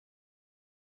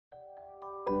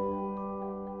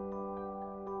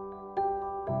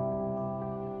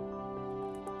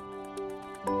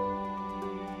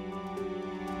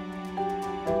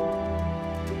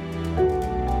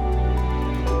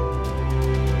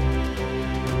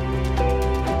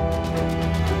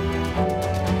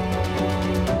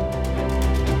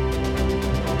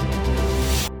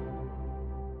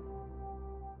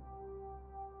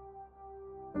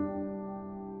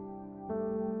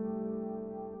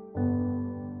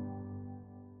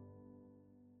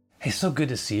It's so good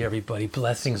to see everybody.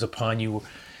 Blessings upon you,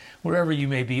 wherever you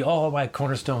may be. All my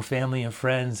Cornerstone family and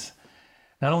friends,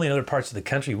 not only in other parts of the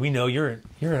country, we know you're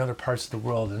in other parts of the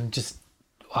world. And just,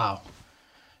 wow,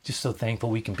 just so thankful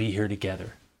we can be here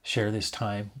together, share this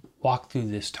time, walk through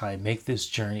this time, make this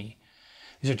journey.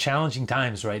 These are challenging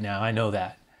times right now. I know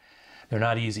that. They're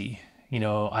not easy.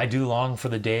 I do long for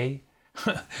the day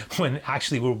when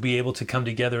actually we'll be able to come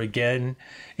together again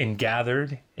and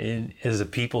gathered as a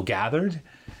people gathered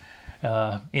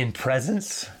in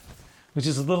presence, which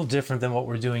is a little different than what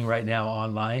we're doing right now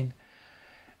online.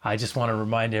 I just want to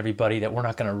remind everybody that we're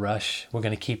not going to rush. We're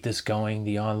going to keep this going.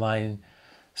 The online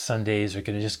Sundays are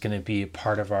just going to be a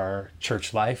part of our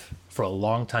church life for a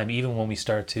long time, even when we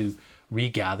start to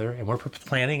regather, and we're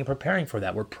planning and preparing for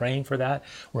that. We're praying for that.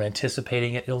 We're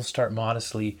anticipating it. It'll start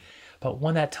modestly. But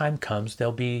when that time comes,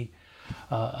 there'll be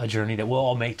a journey that we'll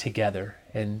all make together,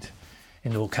 and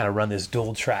we'll kind of run this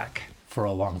dual track for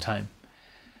a long time.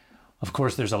 Of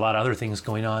course, there's a lot of other things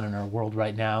going on in our world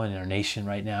right now, in our nation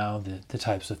right now, the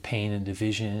types of pain and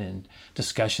division and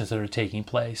discussions that are taking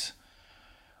place.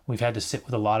 We've had to sit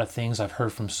with a lot of things. I've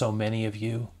heard from so many of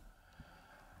you.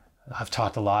 I've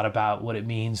talked a lot about what it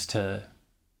means to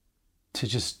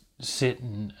just sit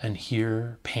and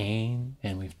hear pain,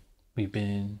 and we've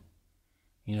been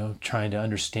trying to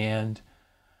understand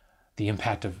the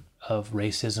impact of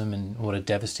racism and what a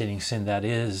devastating sin that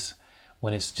is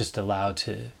when it's just allowed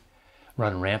to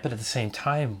run rampant. At the same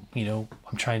time, I'm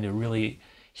trying to really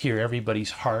hear everybody's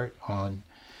heart on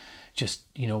just,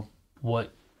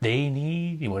 what they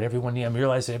need, what everyone needs. I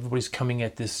realize that everybody's coming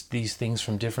at these things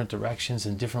from different directions,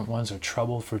 and different ones are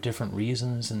troubled for different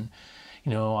reasons. And,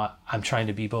 I'm trying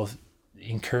to be both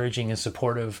encouraging and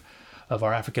supportive of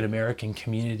our African American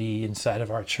community inside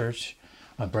of our church,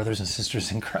 my brothers and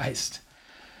sisters in Christ,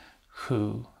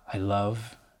 who I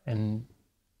love, and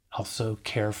also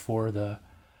care for the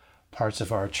parts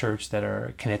of our church that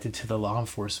are connected to the law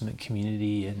enforcement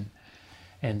community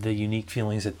and the unique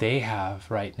feelings that they have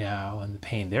right now and the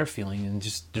pain they're feeling. And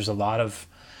just there's a lot of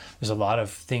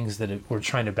things that we're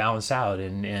trying to balance out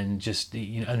and just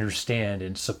understand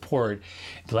and support.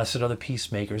 Blessed are the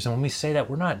peacemakers. And when we say that,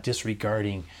 we're not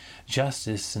disregarding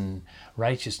justice and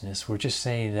righteousness. We're just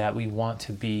saying that we want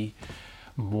to be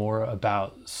more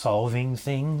about solving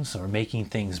things or making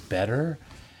things better,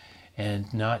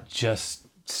 and not just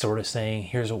sort of saying,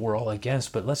 here's what we're all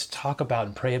against, but let's talk about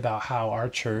and pray about how our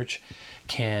church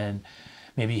can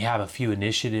maybe have a few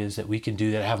initiatives that we can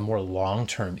do that have more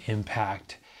long-term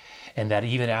impact, and that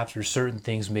even after certain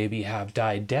things maybe have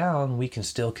died down, we can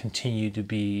still continue to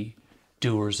be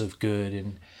doers of good.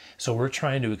 And so we're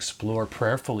trying to explore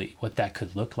prayerfully what that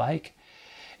could look like,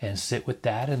 and sit with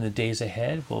that in the days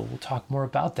ahead. We'll talk more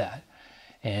about that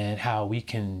and how we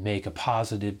can make a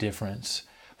positive difference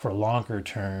for longer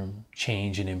term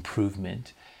change and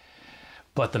improvement.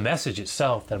 But the message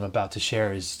itself that I'm about to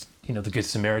share is, the Good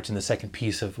Samaritan, the second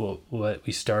piece of what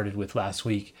we started with last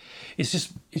week. It's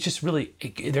just really,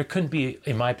 there couldn't be,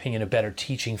 in my opinion, a better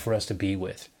teaching for us to be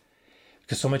with,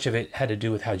 because so much of it had to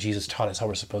do with how Jesus taught us how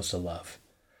we're supposed to love.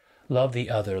 Love the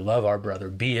other, love our brother,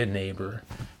 be a neighbor,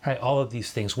 right? All of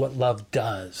these things, what love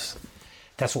does.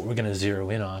 That's what we're going to zero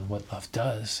in on, what love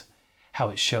does, how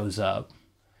it shows up.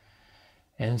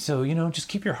 And so, just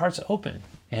keep your hearts open,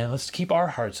 and let's keep our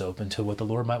hearts open to what the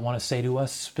Lord might want to say to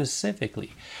us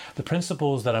specifically. The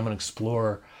principles that I'm going to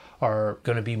explore are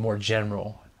going to be more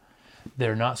general.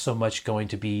 They're not so much going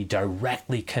to be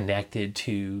directly connected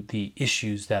to the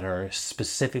issues that are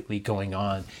specifically going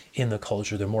on in the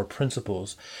culture. They're more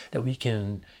principles that we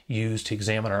can use to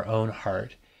examine our own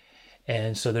heart.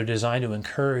 And so they're designed to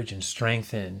encourage and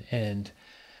strengthen and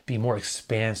be more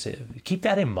expansive. Keep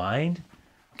that in mind,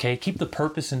 okay? Keep the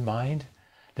purpose in mind.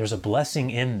 There's a blessing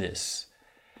in this,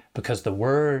 because the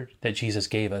word that Jesus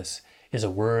gave us is a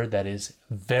word that is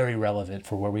very relevant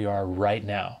for where we are right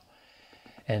now.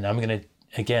 And I'm going to,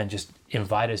 again, just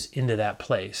invite us into that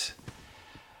place.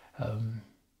 In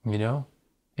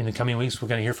the coming weeks, we're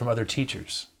going to hear from other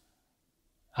teachers.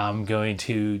 I'm going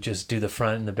to just do the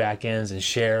front and the back ends and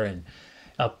share and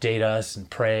update us and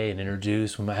pray and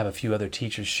introduce. We might have a few other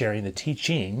teachers sharing the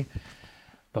teaching.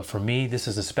 But for me, this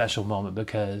is a special moment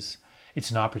because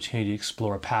it's an opportunity to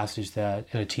explore a passage and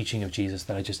a teaching of Jesus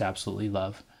that I just absolutely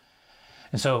love.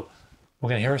 And so we're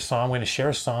going to hear a song. We're going to share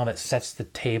a song that sets the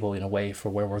table in a way for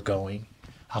where we're going.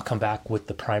 I'll come back with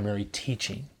the primary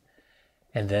teaching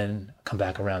and then come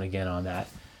back around again on that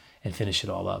and finish it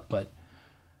all up. But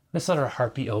let's let our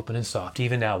heart be open and soft.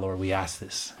 Even now, Lord, we ask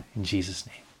this in Jesus'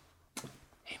 name.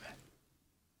 Amen.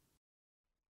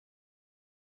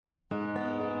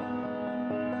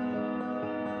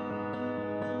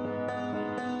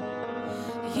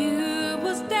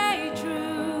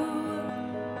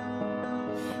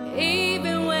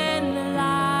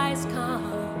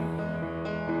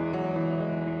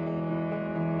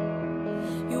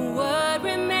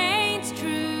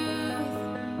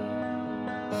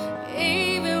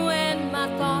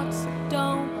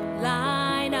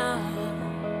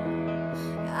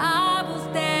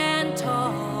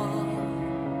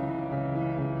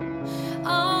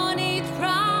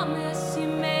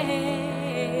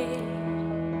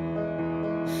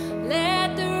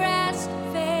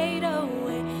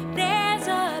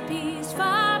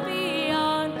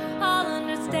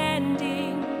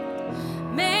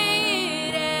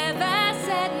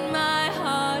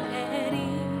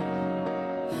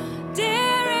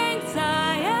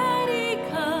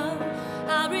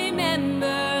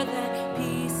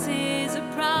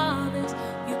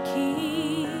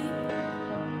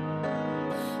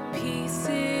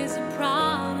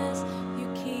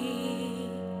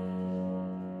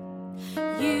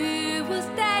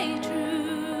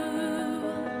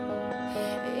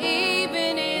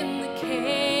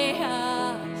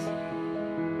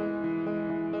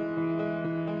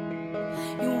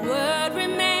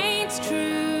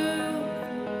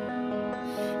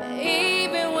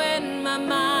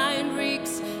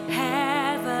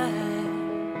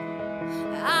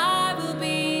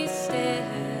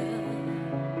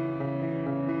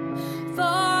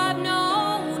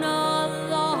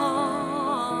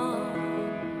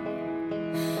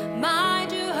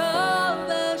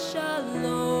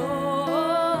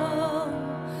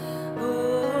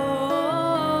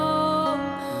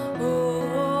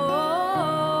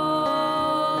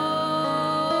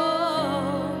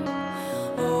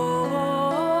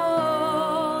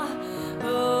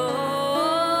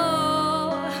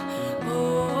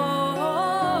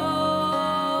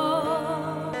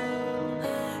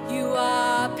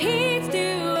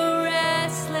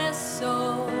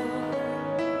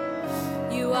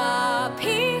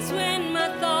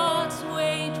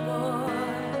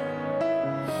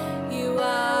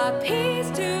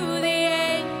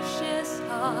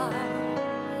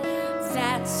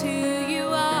 That's who you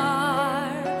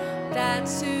are.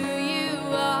 That's who you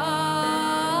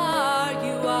are.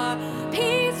 You are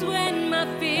peace when my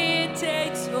fear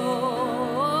takes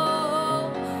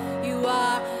hold. You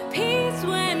are peace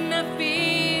when I'm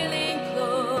feeling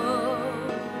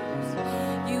close.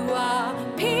 You are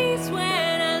peace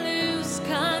when I lose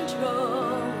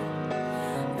control.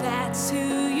 That's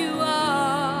who you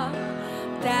are.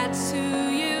 That's who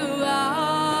you are.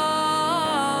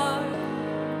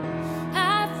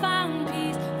 I found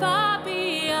peace far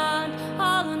beyond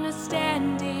all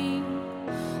understanding.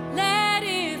 Let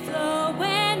it flow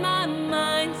when my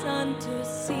mind's under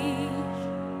siege.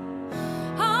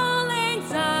 All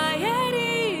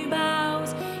anxiety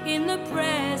bows in the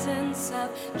presence of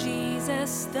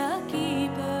Jesus, the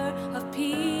keeper of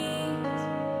peace.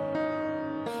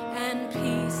 And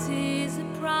peace is a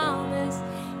promise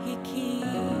he keeps.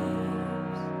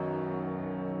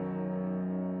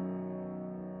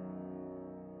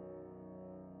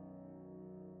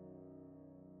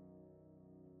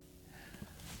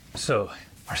 So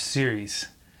our series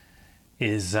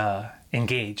is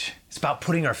Engage. It's about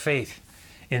putting our faith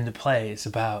into play. It's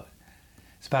about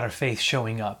our faith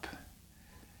showing up.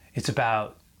 It's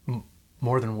about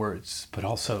more than words, but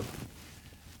also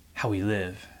how we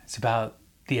live. It's about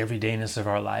the everydayness of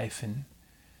our life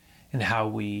and how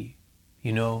we,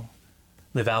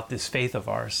 live out this faith of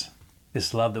ours,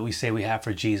 this love that we say we have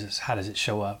for Jesus. How does it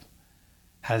show up?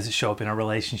 How does it show up in our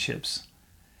relationships?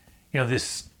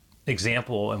 This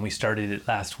example, and we started it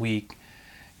last week,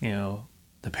 the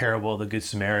parable of the Good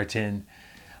Samaritan.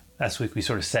 Last week we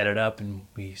sort of set it up and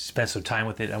we spent some time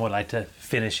with it. I would like to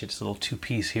finish it. It's a little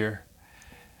two-piece here.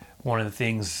 One of the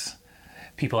things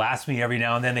people ask me every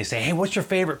now and then, they say, hey, what's your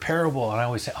favorite parable? And I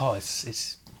always say,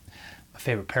 it's my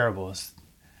favorite parable is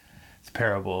the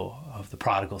parable of the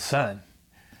prodigal son.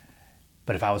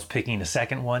 But if I was picking a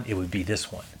second one, it would be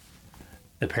this one,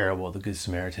 the parable of the Good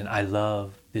Samaritan. I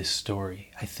love this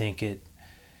story. I think it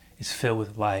is filled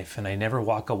with life, and I never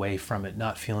walk away from it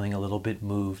not feeling a little bit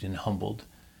moved and humbled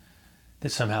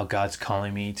that somehow God's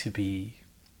calling me to be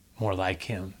more like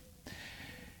him,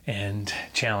 and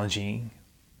challenging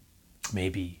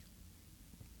maybe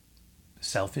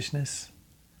selfishness,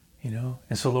 And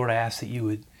so, Lord, I ask that you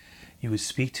would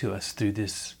speak to us through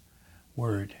this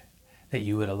word, that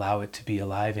you would allow it to be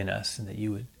alive in us, and that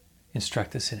you would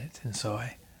instruct us in it. And so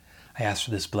I ask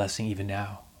for this blessing even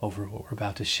now over what we're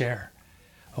about to share,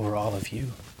 over all of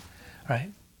you. All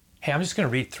right? Hey, I'm just going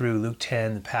to read through Luke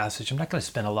 10, the passage. I'm not going to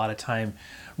spend a lot of time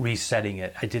resetting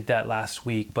it. I did that last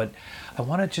week, but I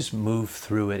want to just move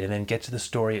through it and then get to the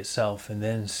story itself and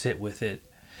then sit with it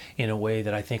in a way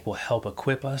that I think will help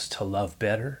equip us to love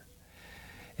better.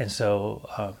 And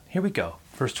so here we go.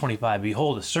 Verse 25,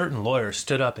 behold, a certain lawyer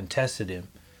stood up and tested him,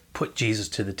 put Jesus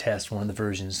to the test. One of the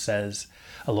versions says,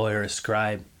 a lawyer, a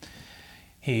scribe.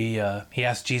 He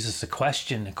asked Jesus a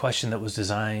question that was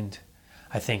designed,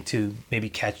 I think, to maybe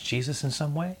catch Jesus in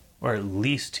some way, or at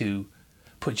least to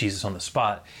put Jesus on the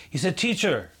spot. He said,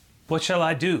 teacher, what shall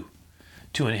I do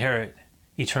to inherit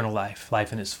eternal life,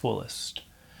 life in its fullest?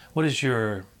 What is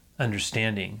your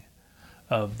understanding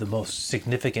of the most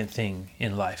significant thing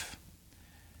in life?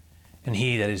 And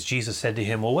he, that is Jesus, said to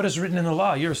him, well, what is written in the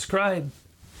law? You're a scribe.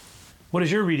 What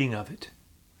is your reading of it?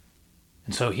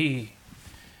 And so the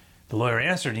lawyer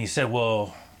answered, and he said,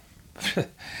 well,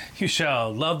 you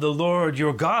shall love the Lord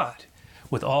your God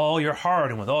with all your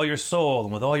heart and with all your soul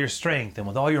and with all your strength and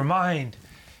with all your mind.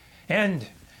 And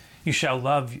you shall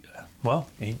love,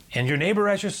 and your neighbor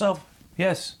as yourself.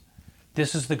 Yes,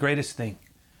 this is the greatest thing.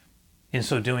 In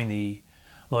so doing, the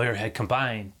lawyer had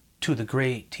combined two of the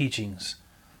great teachings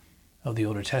of the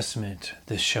Old Testament,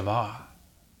 the Shema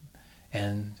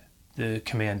and the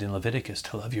command in Leviticus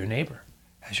to love your neighbor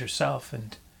as yourself.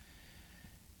 And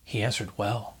he answered,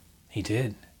 well, he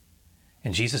did.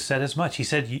 And Jesus said as much. He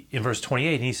said in verse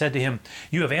 28, and he said to him,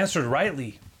 you have answered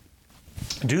rightly.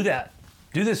 Do that.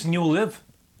 Do this and you will live.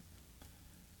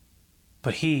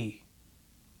 But he,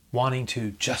 wanting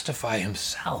to justify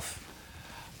himself,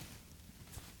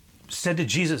 said to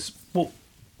Jesus,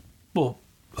 well,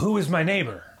 who is my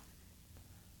neighbor?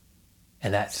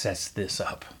 And that sets this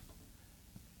up.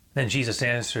 Then Jesus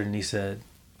answered and he said,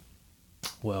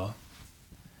 well,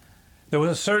 there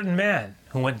was a certain man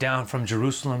who went down from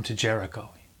Jerusalem to Jericho,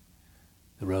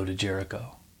 the road to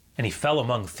Jericho, and he fell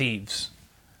among thieves.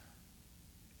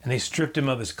 And they stripped him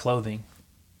of his clothing,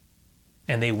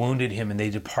 and they wounded him, and they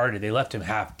departed. They left him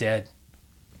half dead.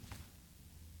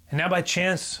 And now by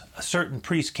chance, a certain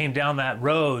priest came down that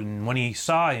road, and when he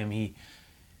saw him, he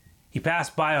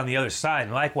passed by on the other side.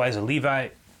 And likewise, a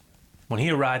Levite when he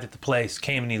arrived at the place,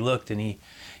 came and he looked, and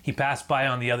he passed by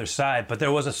on the other side. But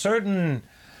there was a certain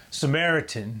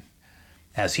Samaritan.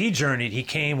 As he journeyed, he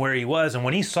came where he was, and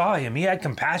when he saw him, he had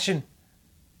compassion.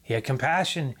 He had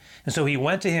compassion. And so he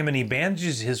went to him and he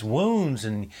bandages his wounds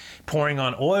and pouring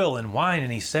on oil and wine,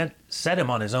 and he set him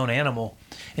on his own animal,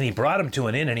 and he brought him to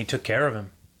an inn and he took care of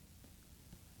him.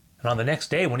 And on the next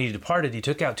day when he departed, he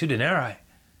took out 2 denarii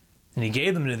and he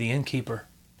gave them to the innkeeper.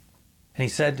 And he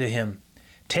said to him,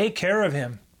 "Take care of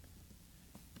him,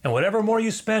 and whatever more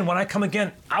you spend, when I come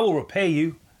again, I will repay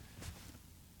you."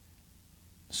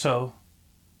 So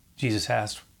Jesus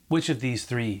asked, "Which of these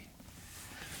 3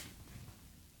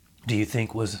 do you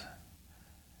think was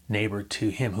neighbor to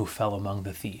him who fell among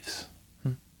the thieves?"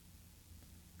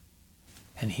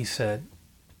 And he said,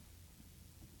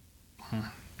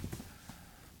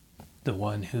 "The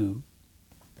one who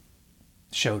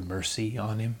showed mercy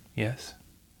on him, yes."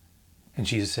 And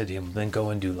Jesus said to him, "Then go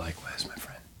and do likewise, my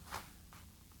friend."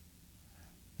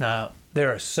 Now,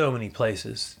 there are so many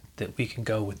places that we can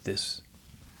go with this.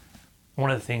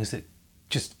 One of the things that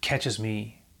just catches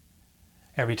me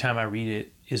every time I read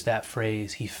it is that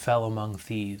phrase, "He fell among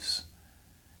thieves."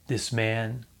 This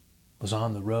man was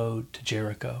on the road to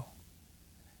Jericho,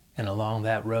 and along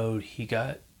that road he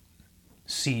got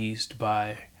seized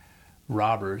by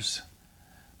robbers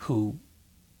who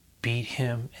beat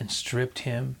him and stripped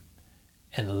him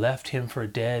and left him for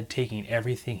dead, taking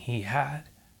everything he had.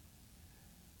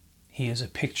 He is a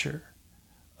picture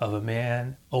of a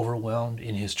man overwhelmed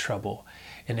in his trouble.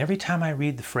 And every time I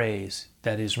read the phrase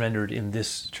that is rendered in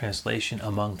this translation,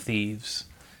 "among thieves,"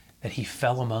 that he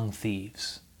fell among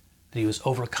thieves, that he was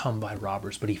overcome by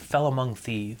robbers, but he fell among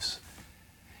thieves,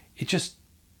 it just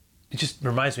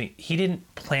reminds me, he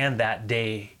didn't plan that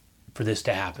day for this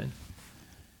to happen,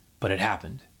 but it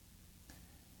happened.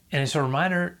 And it's a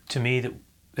reminder to me that,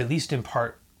 at least in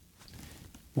part,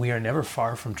 we are never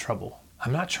far from trouble.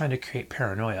 I'm not trying to create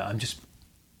paranoia. I'm just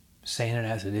saying it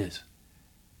as it is.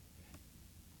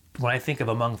 When I think of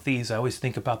among thieves, I always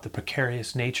think about the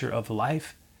precarious nature of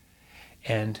life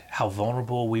and how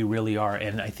vulnerable we really are.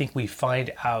 And I think we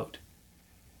find out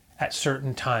at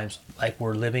certain times, like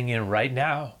we're living in right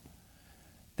now,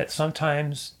 that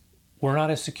sometimes we're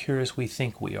not as secure as we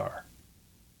think we are.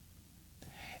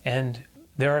 And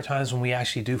there are times when we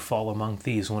actually do fall among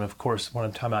thieves, when, of course, what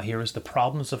I'm talking about here is the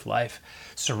problems of life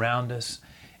surround us,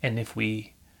 and if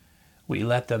we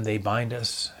let them, they bind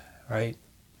us, right?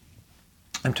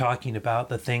 I'm talking about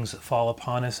the things that fall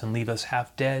upon us and leave us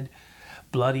half dead,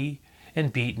 bloody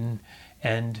and beaten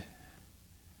and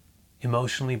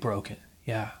emotionally broken,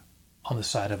 on the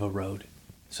side of a road,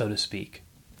 so to speak.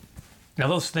 Now,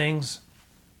 those things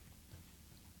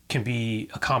can be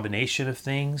a combination of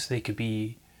things. They could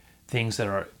be things that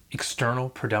are external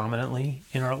predominantly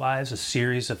in our lives, a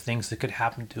series of things that could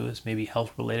happen to us, maybe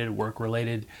health-related,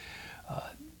 work-related,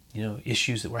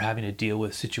 issues that we're having to deal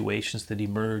with, situations that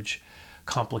emerge,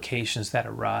 complications that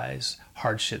arise,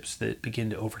 hardships that begin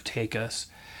to overtake us.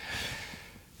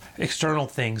 External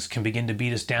things can begin to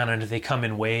beat us down, and if they come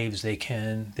in waves, they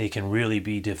can really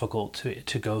be difficult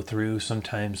to go through.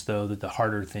 Sometimes, though, that the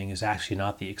harder thing is actually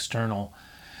not the external,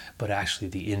 but actually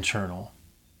the internal.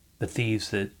 The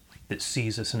thieves that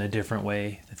sees us in a different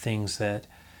way, the things that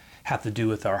have to do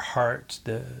with our heart,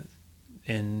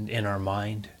 in our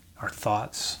mind, our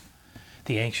thoughts,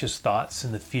 the anxious thoughts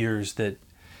and the fears that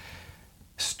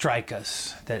strike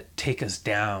us, that take us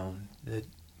down, that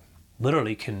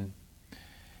literally can,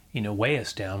 weigh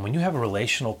us down. When you have a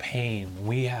relational pain, when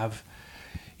we have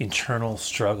internal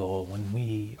struggle, when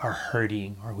we are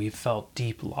hurting, or we've felt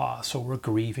deep loss, or we're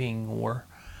grieving, or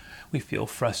we feel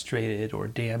frustrated or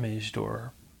damaged,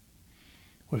 or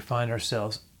we find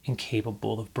ourselves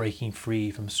incapable of breaking free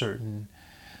from certain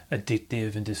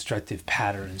addictive and destructive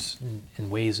patterns and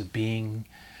ways of being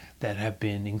that have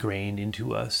been ingrained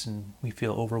into us, and we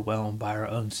feel overwhelmed by our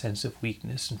own sense of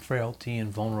weakness and frailty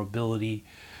and vulnerability.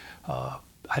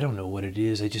 I don't know what it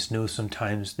is. I just know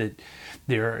sometimes that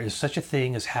there is such a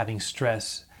thing as having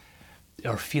stress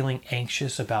or feeling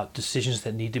anxious about decisions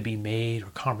that need to be made or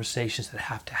conversations that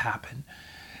have to happen,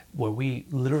 where we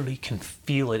literally can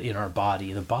feel it in our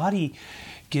body. The body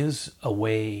gives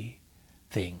away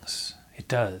things. It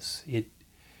does.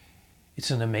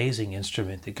 It's an amazing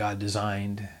instrument that God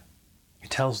designed. It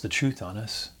tells the truth on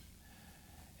us.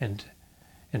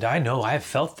 And I know I have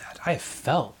felt that. I have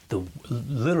felt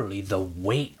literally the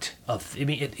weight of,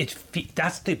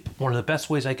 that's one of the best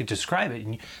ways I could describe it.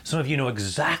 And some of you know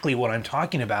exactly what I'm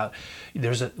talking about.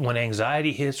 When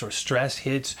anxiety hits or stress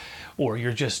hits, or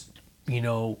you're just,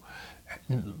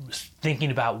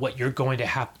 thinking about what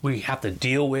we have to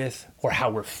deal with, or how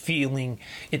we're feeling,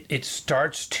 it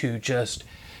starts to just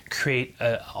create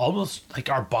almost like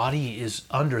our body is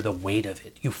under the weight of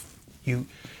it. You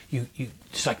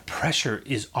it's like pressure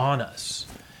is on us.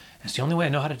 It's the only way I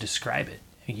know how to describe it.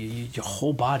 Your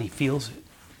whole body feels it.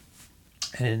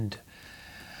 And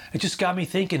it just got me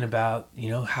thinking about,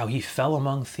 how he fell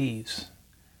among thieves.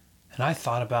 And I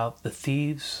thought about the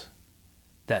thieves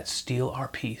that steal our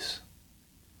peace.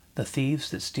 The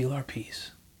thieves that steal our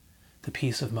peace. The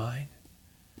peace of mind.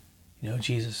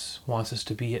 Jesus wants us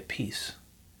to be at peace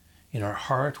in our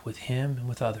heart with him and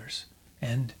with others.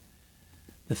 And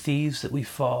the thieves that we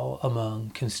fall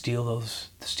among can steal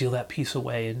that peace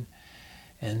away.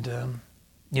 And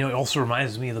it also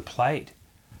reminds me of the plight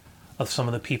of some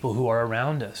of the people who are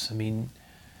around us. I mean,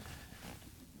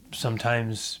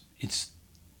 sometimes it's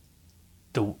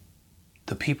the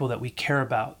people that we care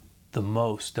about the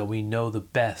most, that we know the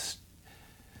best,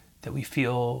 that we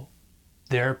feel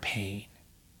their pain,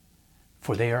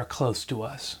 for they are close to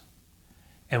us.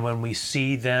 And when we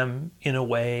see them in a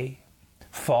way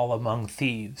fall among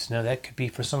thieves, now that could be,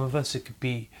 for some of us, it could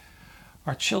be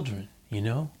our children,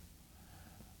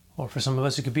 or for some of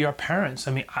us, it could be our parents.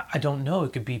 I mean, I don't know.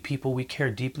 It could be people we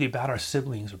care deeply about, our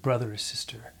siblings, or brother or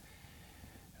sister.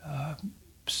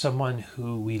 Someone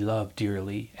who we love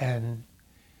dearly, and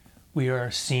we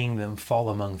are seeing them fall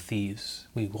among thieves.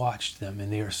 We watched them,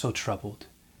 and they are so troubled.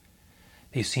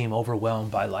 They seem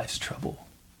overwhelmed by life's trouble.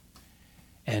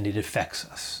 And it affects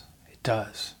us. It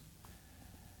does.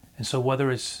 And so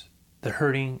whether it's the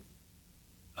hurting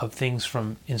of things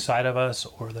from inside of us,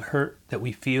 or the hurt that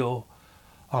we feel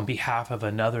on behalf of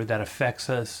another that affects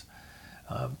us,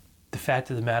 the fact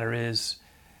of the matter is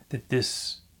that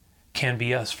this can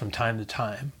be us from time to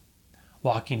time,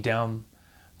 walking down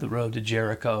the road to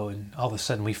Jericho, and all of a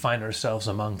sudden we find ourselves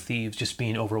among thieves, just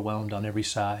being overwhelmed on every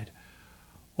side.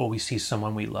 Or we see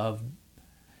someone we love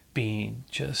being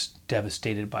just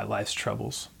devastated by life's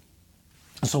troubles.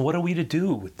 So what are we to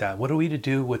do with that? What are we to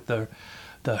do with the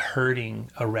hurting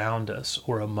around us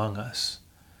or among us?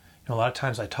 A lot of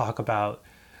times I talk about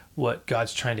what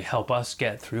God's trying to help us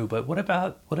get through, but what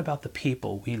about the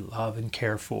people we love and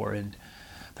care for, and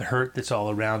the hurt that's all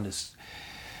around us?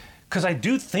 Because I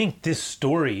do think this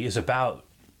story is about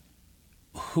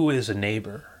who is a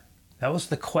neighbor. That was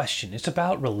the question. It's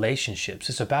about relationships.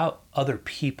 It's about other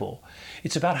people.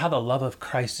 It's about how the love of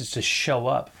Christ is to show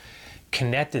up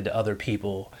connected to other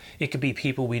people. It could be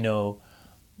people we know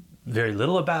very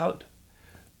little about,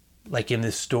 like in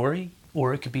this story,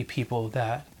 or it could be people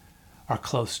that are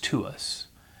close to us,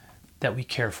 that we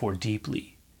care for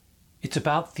deeply. It's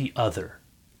about the other.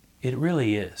 It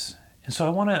really is. And so I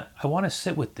want to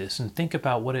sit with this and think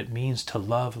about what it means to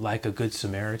love like a good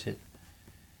Samaritan.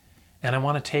 And I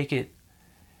want to take it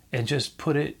and just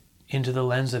put it into the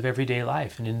lens of everyday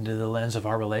life and into the lens of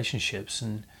our relationships.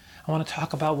 And I want to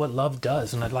talk about what love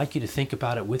does, and I'd like you to think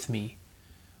about it with me.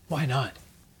 Why not?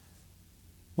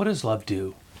 What does love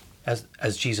do,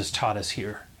 as Jesus taught us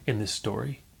here in this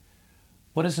story?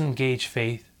 What does engaged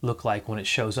faith look like when it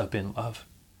shows up in love?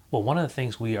 Well, one of the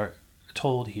things we are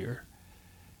told here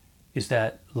is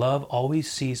that love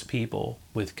always sees people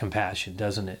with compassion,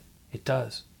 doesn't it? It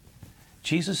does.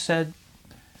 Jesus said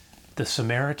the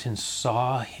Samaritan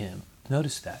saw him.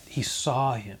 Notice that. He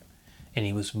saw him, and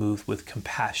he was moved with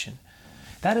compassion.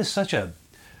 That is such a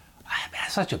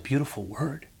beautiful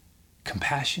word.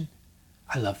 Compassion.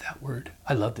 I love that word.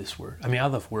 I love this word. I mean, I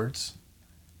love words.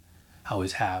 I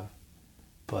always have.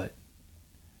 But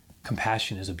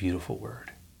compassion is a beautiful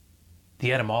word.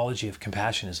 The etymology of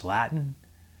compassion is Latin.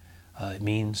 It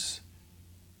means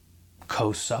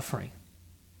co-suffering.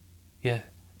 Yeah,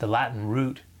 the Latin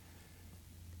root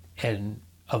and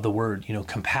of the word,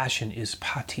 compassion is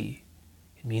pati.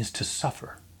 It means to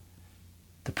suffer.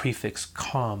 The prefix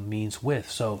com means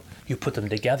with, so you put them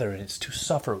together and it's to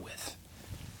suffer with.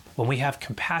 When we have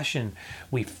compassion,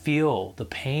 we feel the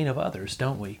pain of others,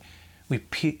 don't we?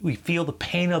 We feel the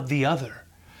pain of the other,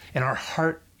 and our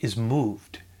heart is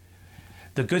moved.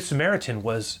 The Good Samaritan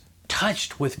was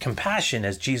touched with compassion,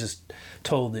 as Jesus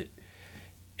told it.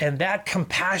 And that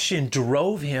compassion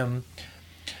drove him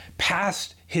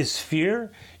past his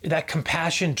fear. That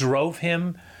compassion drove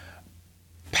him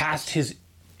past his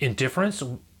indifference.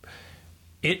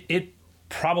 It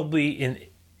probably,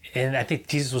 and I think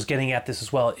Jesus was getting at this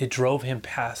as well, it drove him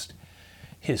past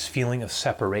his feeling of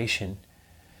separation,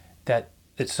 that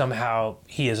somehow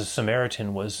he as a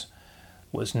Samaritan was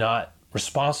not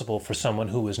responsible for someone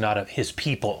who was not of his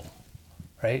people,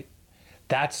 right?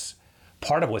 That's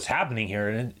part of what's happening here.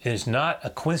 And it is not a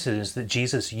coincidence that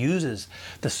Jesus uses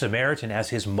the Samaritan as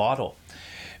his model,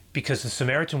 because the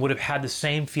Samaritan would have had the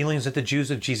same feelings that the Jews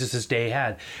of Jesus' day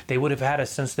had. They would have had a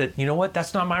sense that, you know what,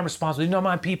 that's not my responsibility, not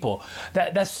my people.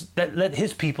 That let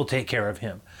his people take care of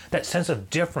him. That sense of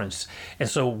difference. And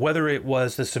so whether it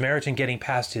was the Samaritan getting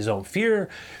past his own fear,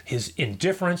 his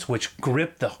indifference, which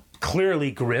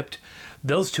clearly gripped,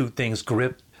 those two things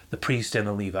gripped the priest and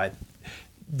the Levite.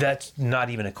 That's not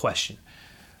even a question.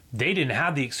 They didn't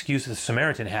have the excuse that the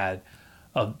Samaritan had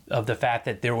of the fact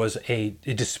that there was a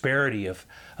disparity of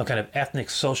kind of ethnic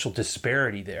social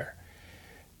disparity there.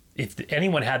 If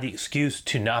anyone had the excuse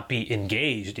to not be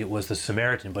engaged, it was the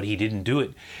Samaritan, but he didn't do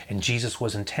it. And Jesus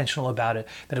was intentional about it,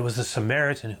 that it was the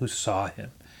Samaritan who saw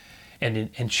him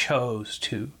and chose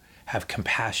to have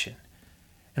compassion.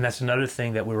 And that's another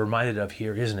thing that we're reminded of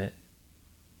here, isn't it?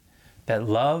 That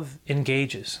love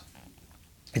engages.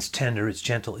 It's tender, it's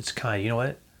gentle, it's kind. You know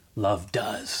what? Love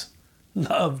does.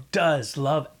 Love does.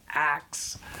 Love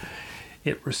acts.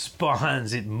 It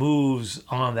responds. It moves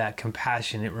on that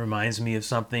compassion. It reminds me of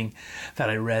something that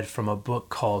I read from a book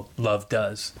called Love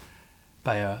Does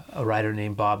by a writer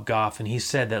named Bob Goff. And he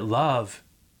said that love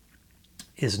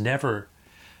is never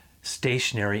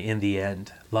stationary in the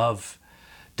end. Love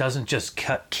doesn't just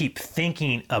keep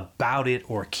thinking about it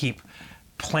or keep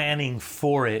planning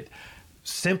for it.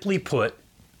 Simply put,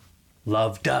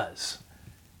 love does.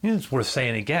 It's worth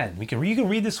saying again. You can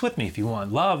read this with me if you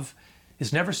want. Love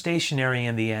is never stationary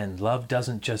in the end. Love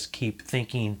doesn't just keep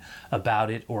thinking about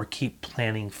it or keep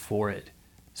planning for it.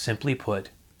 Simply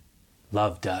put,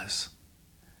 love does.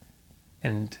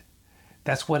 And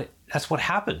that's what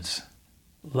happens.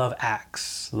 Love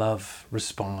acts, love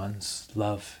responds,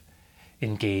 love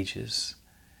engages.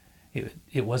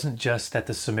 It wasn't just that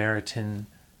the Samaritan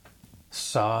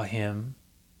saw him,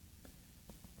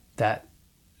 that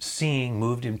seeing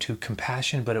moved him to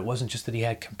compassion, but it wasn't just that he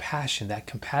had compassion. That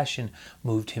compassion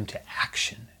moved him to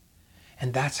action.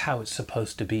 And that's how it's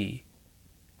supposed to be.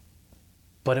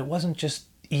 But it wasn't just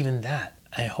even that.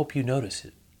 I hope you notice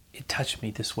it. It touched me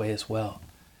this way as well.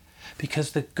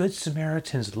 Because the Good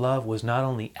Samaritan's love was not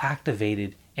only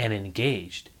activated and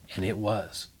engaged, and it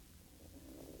was.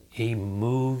 He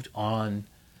moved on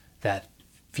that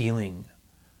feeling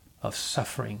of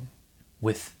suffering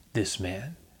with this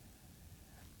man.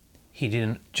 He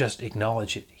didn't just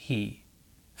acknowledge it, he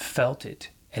felt it,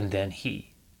 and then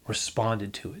he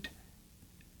responded to it.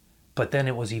 But then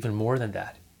it was even more than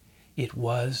that. It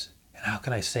was, and how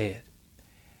can I say it?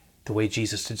 The way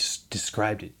Jesus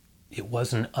described it, it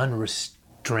was an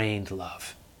unrestrained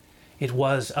love. It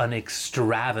was an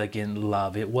extravagant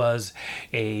love. It was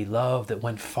a love that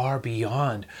went far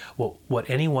beyond what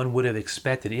anyone would have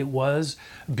expected. It was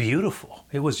beautiful.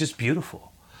 It was just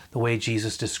beautiful, the way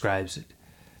Jesus describes it.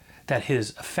 That his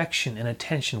affection and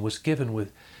attention was given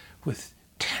with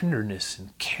tenderness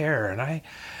and care. And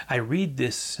I read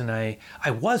this and I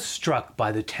was struck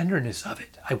by the tenderness of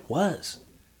it. I was.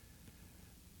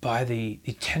 By the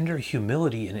tender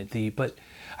humility in it. But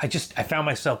I found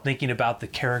myself thinking about the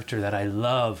character that I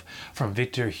love from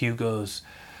Victor Hugo's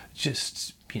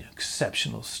just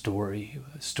exceptional story,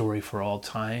 a story for all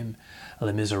time,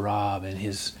 Les Miserables, and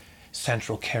his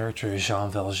central character,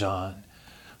 Jean Valjean,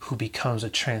 who becomes a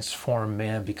transformed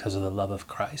man because of the love of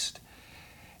Christ.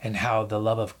 And how the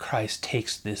love of Christ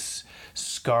takes this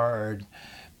scarred,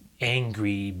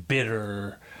 angry,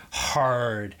 bitter,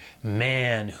 hard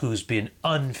man who's been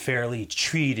unfairly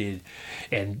treated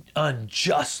and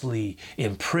unjustly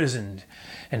imprisoned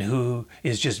and who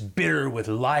is just bitter with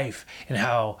life, and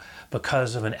how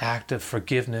because of an act of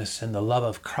forgiveness and the love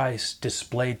of Christ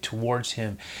displayed towards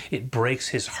him, it breaks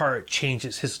his heart,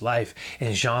 changes his life,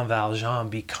 and Jean Valjean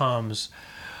becomes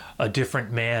a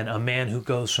different man, a man who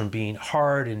goes from being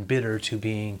hard and bitter to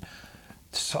being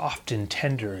soft and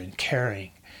tender and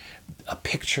caring. A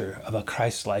picture of a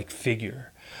Christ-like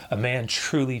figure, a man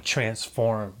truly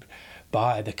transformed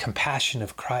by the compassion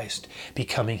of Christ,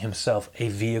 becoming himself a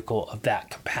vehicle of that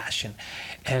compassion.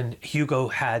 And Hugo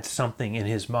had something in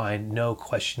his mind, no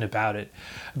question about it,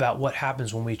 about what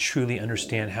happens when we truly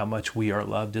understand how much we are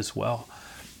loved as well.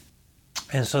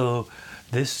 And so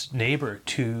this neighbor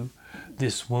to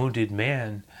this wounded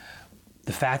man,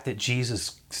 the fact that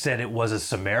Jesus said it was a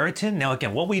Samaritan. Now,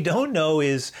 again, what we don't know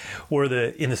is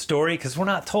in the story, because we're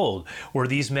not told, were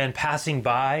these men passing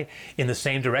by in the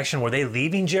same direction? Were they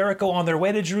leaving Jericho on their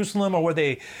way to Jerusalem, or were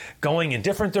they going in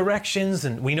different directions?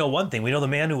 And we know one thing. We know the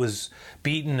man who was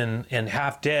beaten and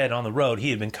half dead on the road, he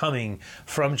had been coming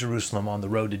from Jerusalem on the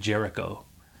road to Jericho.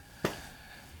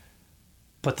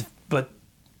 But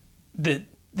the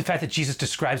the fact that Jesus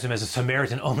describes him as a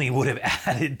Samaritan only would have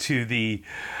added to the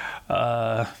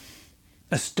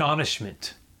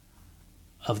astonishment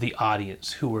of the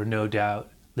audience, who were no doubt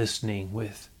listening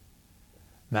with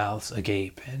mouths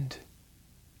agape and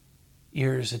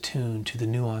ears attuned to the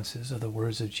nuances of the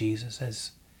words of Jesus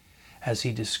as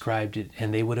he described it.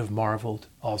 And they would have marveled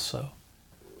also.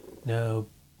 No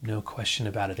question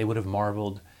about it. They would have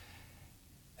marveled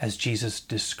as Jesus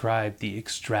described the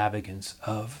extravagance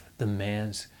of the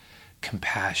man's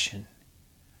compassion.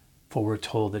 For we're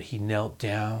told that he knelt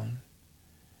down.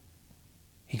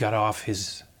 He got off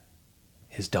his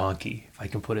donkey, if I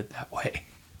can put it that way.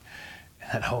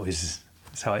 And that always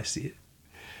is how I see it.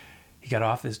 He got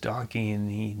off his donkey and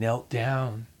he knelt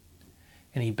down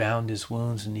and he bound his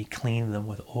wounds and he cleaned them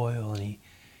with oil and he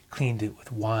cleaned it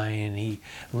with wine and he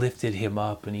lifted him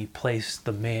up and he placed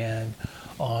the man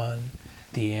on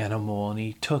the animal and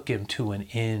he took him to an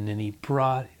inn and he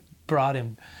brought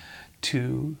him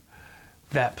to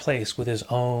that place with his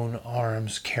own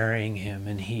arms carrying him,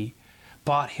 and he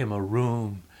bought him a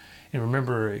room. And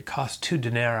remember, it cost 2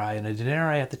 denarii, and a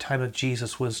denarii at the time of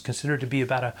Jesus was considered to be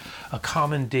about a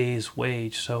common day's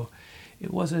wage. So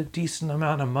it was a decent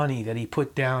amount of money that he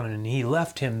put down, and he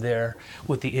left him there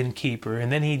with the innkeeper.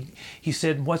 And then he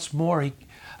said, what's more,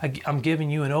 I'm giving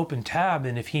you an open tab,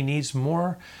 and if he needs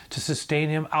more to sustain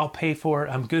him, I'll pay for it.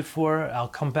 I'm good for it. I'll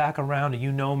come back around, and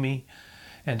you know me,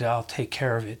 and I'll take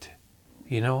care of it.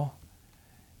 You know?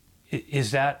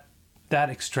 Is that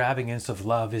extravagance of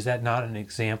love, is that not an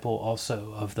example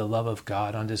also of the love of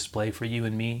God on display for you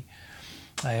and me?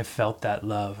 I have felt that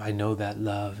love. I know that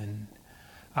love, and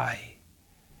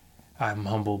I'm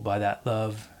humbled by that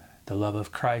love, the love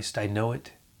of Christ. I know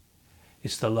it.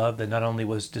 It's the love that not only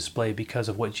was displayed because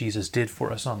of what Jesus did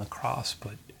for us on the cross,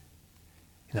 but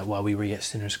that while we were yet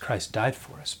sinners, Christ died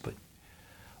for us, but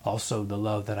also the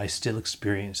love that I still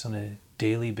experience on a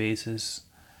daily basis.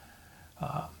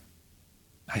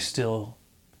 I still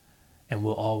and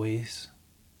will always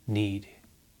need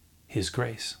his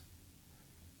grace.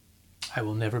 I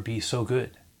will never be so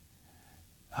good.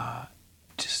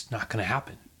 Just not going to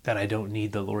happen that I don't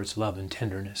need the Lord's love and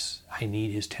tenderness. I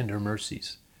need his tender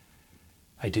mercies.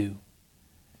 I do.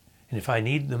 And if I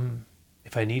need them,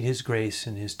 if I need his grace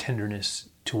and his tenderness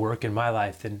to work in my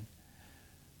life, then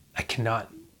I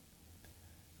cannot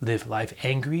live life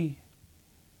angry.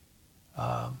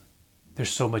 There's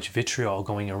so much vitriol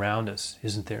going around us,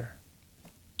 isn't there?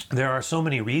 There are so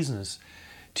many reasons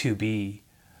to be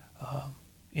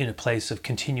in a place of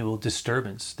continual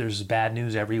disturbance. There's bad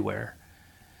news everywhere.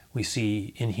 We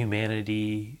see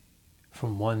inhumanity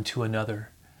from one to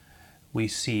another. We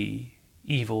see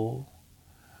evil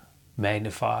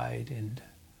magnified and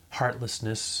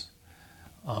heartlessness.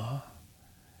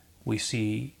 We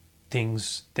see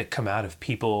things that come out of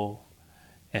people,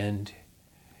 and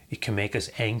it can make us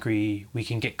angry. We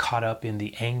can get caught up in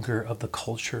the anger of the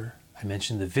culture. I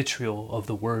mentioned the vitriol of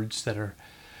the words that are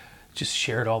just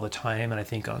shared all the time, and I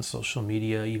think on social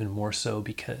media even more so,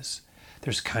 because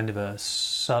there's kind of a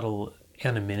subtle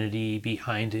anonymity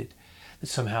behind it, that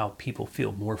somehow people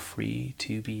feel more free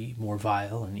to be more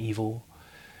vile and evil,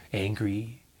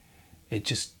 angry. It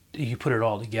just, you put it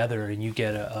all together and you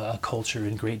get a culture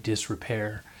in great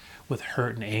disrepair with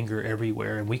hurt and anger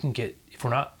everywhere. And we can get, if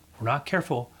we're not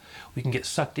careful, we can get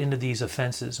sucked into these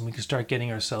offenses, and we can start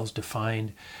getting ourselves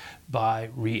defined by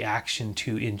reaction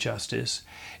to injustice,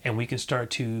 and we can start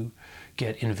to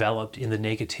get enveloped in the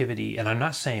negativity. And I'm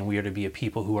not saying we are to be a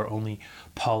people who are only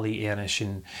Pollyannish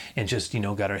and just,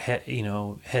 got our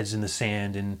heads in the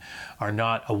sand and are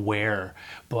not aware,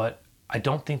 but I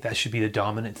don't think that should be the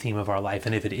dominant theme of our life.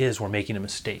 And if it is, we're making a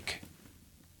mistake.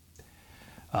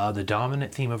 The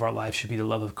dominant theme of our life should be the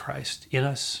love of Christ in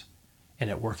us and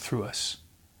at work through us.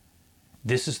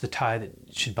 This is the tie that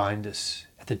should bind us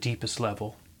at the deepest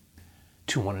level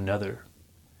to one another.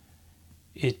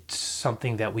 It's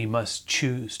something that we must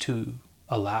choose to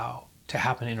allow to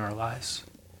happen in our lives,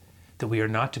 that we are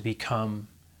not to become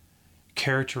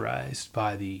characterized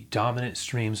by the dominant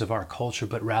streams of our culture,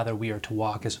 but rather we are to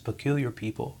walk as a peculiar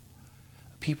people,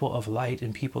 a people of light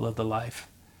and people of the life,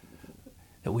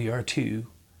 that we are to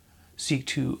seek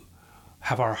to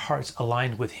have our hearts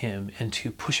aligned with him and to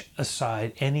push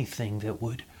aside anything that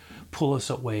would pull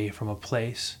us away from a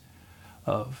place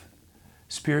of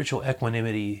spiritual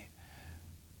equanimity,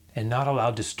 and not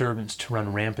allow disturbance to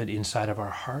run rampant inside of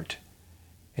our heart,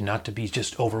 and not to be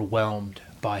just overwhelmed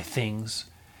by things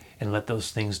and let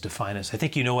those things define us. I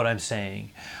think you know what I'm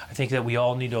saying. I think that we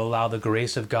all need to allow the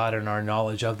grace of God and our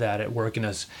knowledge of that at work in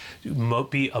us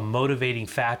be a motivating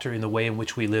factor in the way in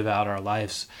which we live out our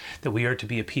lives. That we are to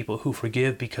be a people who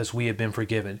forgive because we have been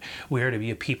forgiven. We are to be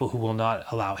a people who will not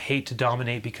allow hate to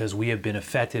dominate because we have been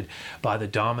affected by the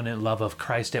dominant love of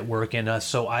Christ at work in us.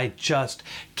 So I just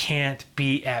can't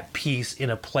be at peace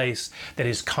in a place that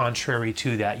is contrary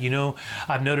to that. You know,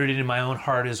 I've noted it in my own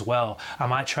heart as well. I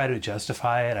might try to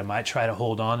justify it. I might try to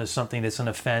hold on to something that's an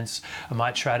offense. I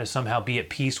might try to somehow be at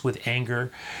peace with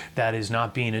anger that is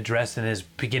not being addressed and is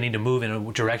beginning to move in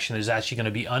a direction that is actually going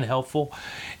to be unhelpful.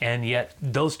 And yet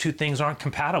those two things aren't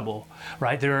compatible,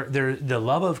 right? The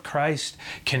love of Christ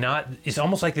cannot, it's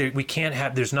almost like we can't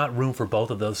have, there's not room for both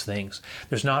of those things.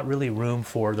 There's not really room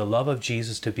for the love of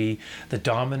Jesus to be the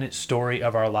dominant story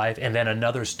of our life and then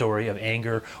another story of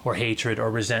anger or hatred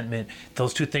or resentment.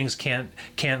 Those two things can't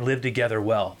live together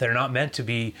well. They're not meant to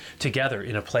be together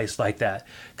in a place like that,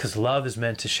 because love is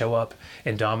meant to show up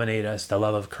and dominate us, the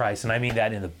love of Christ. And I mean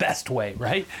that in the best way,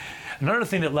 right? Another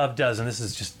thing that love does, and this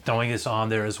is just throwing this on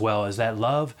there as well, is that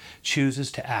love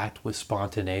chooses to act with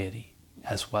spontaneity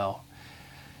as well.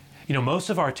 You know, most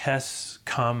of our tests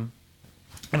come,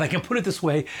 and I can put it this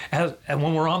way, as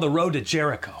when we're on the road to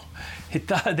Jericho.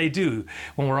 They do.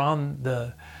 When we're on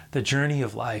the journey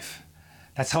of life,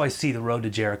 that's how I see the road to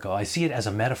Jericho. I see it as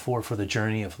a metaphor for the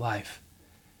journey of life.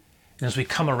 And as we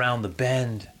come around the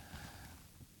bend,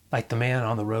 like the man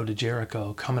on the road to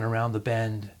Jericho, coming around the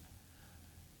bend,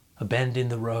 a bend in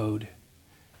the road,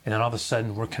 and then all of a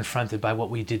sudden we're confronted by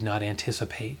what we did not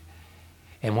anticipate.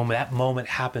 And when that moment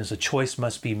happens, a choice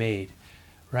must be made,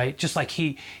 right? Just like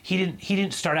he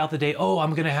didn't start out the day, oh,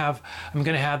 I'm gonna have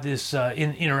this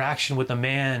interaction with a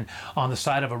man on the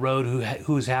side of a road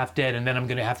who's half dead, and then I'm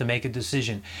gonna have to make a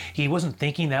decision. He wasn't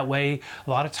thinking that way. A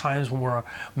lot of times when we're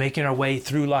making our way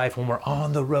through life, when we're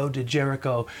on the road to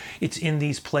Jericho, it's in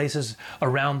these places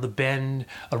around the bend,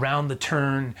 around the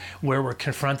turn, where we're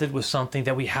confronted with something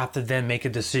that we have to then make a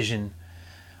decision.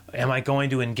 Am I going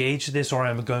to engage this, or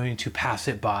am I going to pass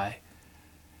it by?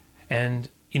 And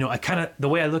you know, the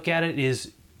way I look at it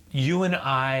is, you and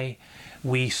I,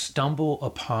 we stumble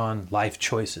upon life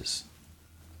choices.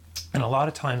 And a lot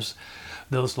of times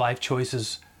those life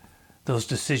choices, those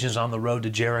decisions on the road to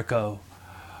Jericho,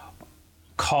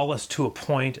 call us to a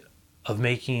point of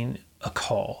making a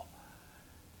call.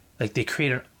 Like they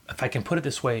create, if I can put it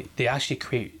this way, they actually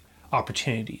create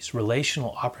opportunities,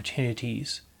 relational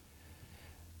opportunities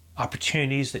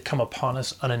that come upon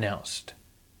us unannounced.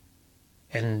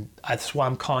 And that's why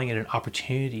I'm calling it an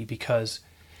opportunity, because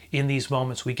in these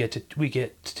moments we get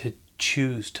to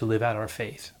choose to live out our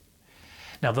faith.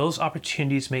 Now those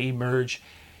opportunities may emerge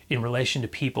in relation to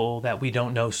people that we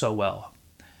don't know so well,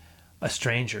 a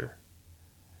stranger,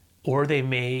 or they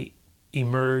may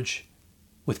emerge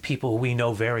with people we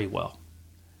know very well,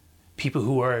 people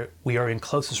who we are in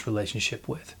closest relationship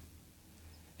with.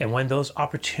 And when those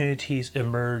opportunities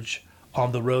emerge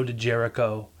on the road to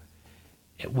Jericho,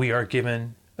 we are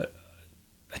given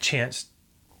a chance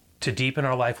to deepen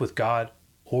our life with God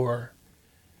or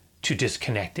to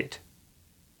disconnect it.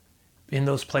 In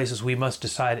those places, we must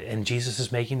decide, and Jesus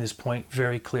is making this point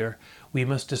very clear, we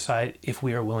must decide if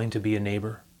we are willing to be a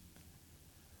neighbor.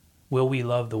 Will we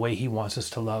love the way he wants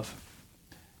us to love?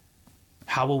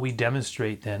 How will we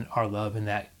demonstrate then our love and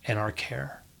our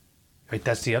care? Right,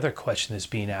 that's the other question that's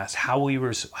being asked. How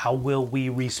will we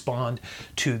respond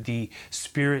to the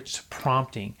Spirit's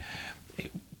prompting?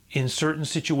 In certain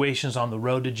situations on the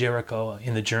road to Jericho,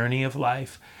 in the journey of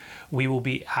life, we will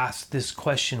be asked this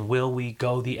question: will we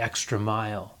go the extra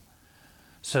mile?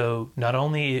 So not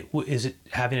only is it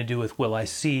having to do with will I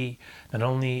see, not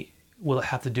only will it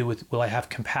have to do with will I have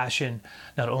compassion,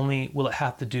 not only will it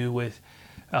have to do with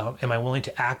am I willing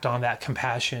to act on that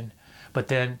compassion, but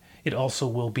then it also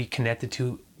will be connected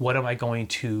to what am I going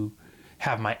to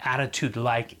have my attitude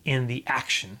like in the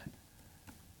action.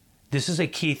 This is a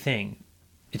key thing.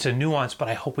 It's a nuance, but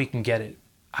I hope we can get it.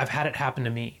 I've had it happen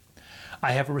to me.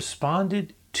 I have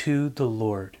responded to the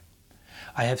Lord.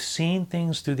 I have seen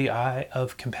things through the eye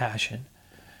of compassion.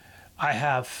 I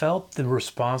have felt the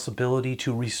responsibility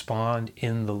to respond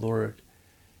in the Lord,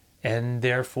 and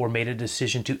therefore made a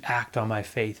decision to act on my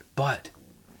faith. But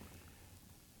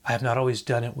I have not always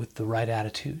done it with the right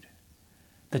attitude.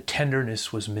 The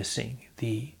tenderness was missing.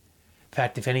 In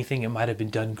fact, if anything, it might have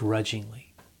been done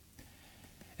grudgingly.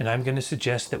 And I'm going to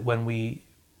suggest that when we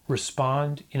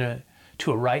respond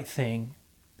to a right thing,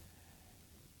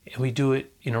 and we do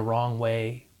it in a wrong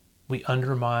way, we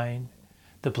undermine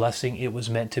the blessing it was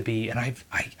meant to be. And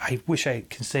I wish I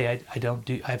can say I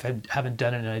haven't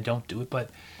done it and I don't do it,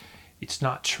 but It's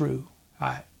not true.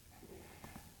 I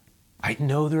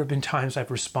know there have been times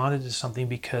I've responded to something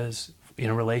because in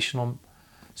a relational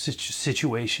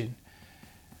situation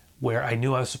where I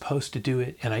knew I was supposed to do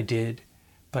it and I did,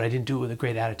 but I didn't do it with a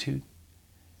great attitude.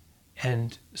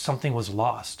 And something was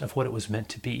lost of what it was meant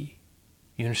to be.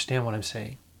 You understand what I'm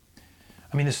saying?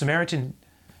 I mean, the Samaritan,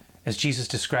 as Jesus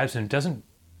describes him, doesn't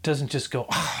just go,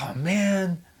 oh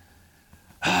man,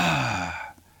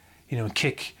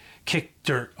 kick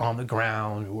dirt on the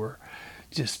ground, or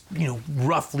just,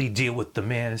 roughly deal with the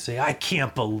man and say, I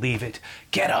can't believe it.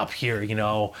 Get up here,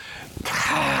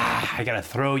 I gotta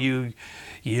throw you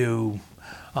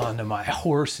onto my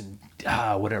horse and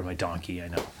whatever, my donkey, I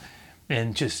know.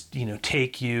 And just,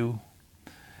 take you,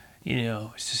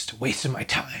 it's just a waste of my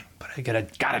time, but I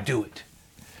gotta do it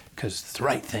because it's the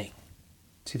right thing.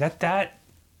 See, that,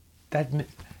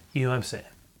 you know what I'm saying?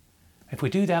 If we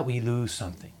do that, we lose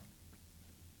something.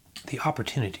 The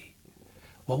opportunity.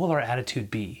 What will our attitude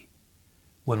be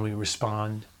when we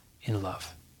respond in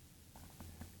love?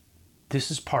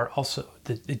 This is part also.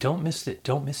 Don't miss it.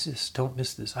 Don't miss this. Don't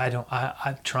miss this.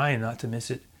 I'm trying not to miss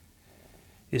it.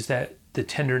 Is that the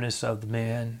tenderness of the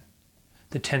man,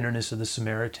 the tenderness of the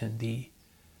Samaritan, the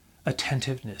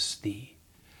attentiveness, the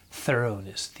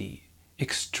thoroughness, the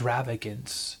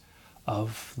extravagance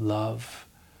of love,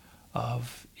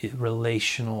 of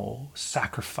relational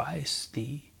sacrifice,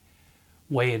 the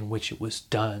way in which it was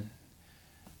done,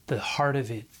 the heart of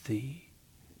it, the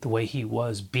way he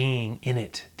was being in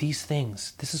it. These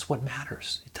things, this is what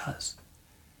matters. It does.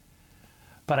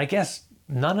 But I guess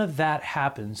none of that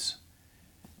happens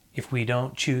if we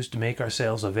don't choose to make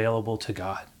ourselves available to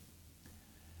God.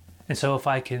 And so if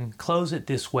I can close it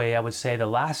this way, I would say the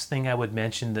last thing I would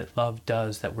mention that love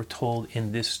does, that we're told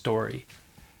in this story,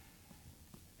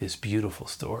 this beautiful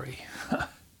story,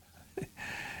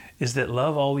 is that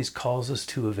love always calls us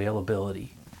to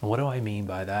availability. And what do I mean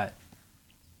by that?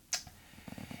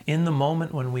 In the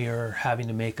moment when we are having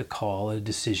to make a call, a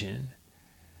decision,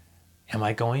 am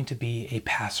I going to be a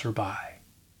passerby,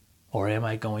 or am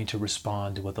I going to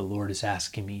respond to what the Lord is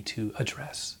asking me to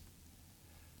address?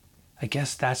 I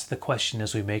guess that's the question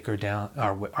as we make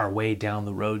our way down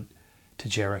the road to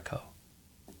Jericho.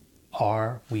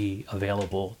 Are we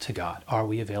available to God? Are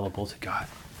we available to God?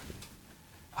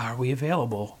 Are we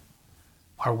available?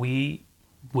 Are we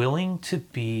willing to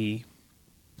be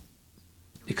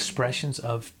expressions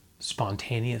of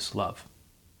spontaneous love?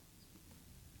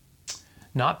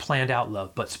 Not planned out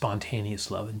love, but spontaneous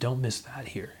love. And don't miss that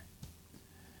here.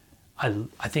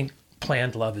 I think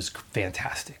planned love is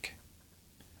fantastic.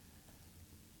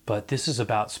 But this is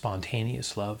about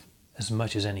spontaneous love as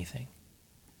much as anything.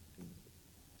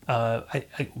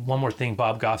 One more thing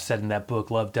Bob Goff said in that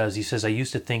book, Love Does. He says, I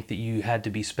used to think that you had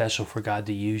to be special for God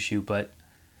to use you, but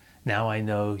now I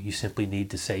know you simply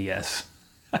need to say yes.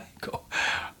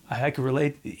 I can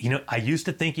relate. I used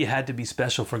to think you had to be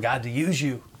special for God to use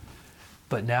you,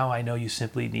 but now I know you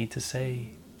simply need to say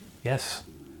yes.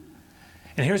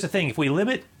 And here's the thing. If we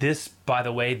limit this, by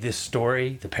the way, this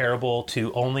story, the parable,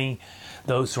 to only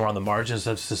those who are on the margins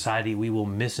of society, we will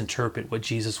misinterpret what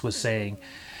Jesus was saying.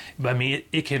 I mean,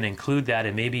 it can include that,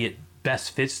 and maybe it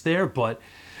best fits there, but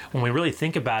when we really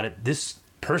think about it, this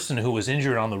person who was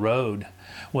injured on the road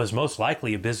was most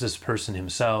likely a business person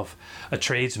himself, a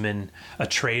tradesman, a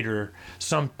trader,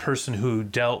 some person who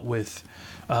dealt with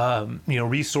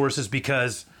resources,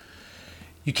 because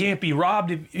you can't be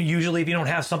robbed usually if you don't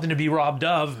have something to be robbed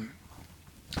of.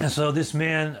 And so this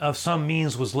man of some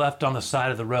means was left on the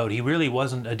side of the road. He really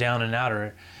wasn't a down and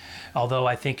outer, although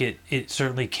I think it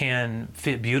certainly can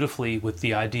fit beautifully with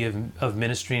the idea of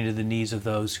ministering to the needs of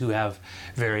those who have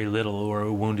very little, or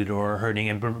are wounded, or are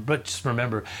hurting. But just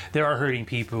remember, there are hurting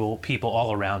people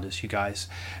all around us, you guys.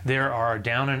 There are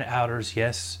down and outers,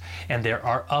 yes, and there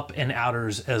are up and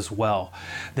outers as well.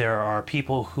 There are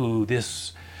people who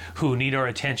need our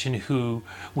attention, who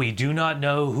we do not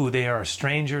know, who they are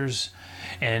strangers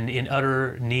and in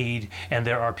utter need, and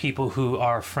there are people who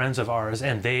are friends of ours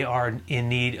and they are in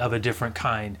need of a different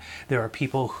kind. There are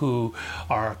people who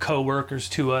are co-workers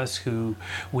to us who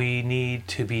we need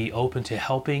to be open to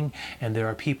helping, and there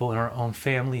are people in our own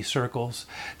family circles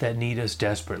that need us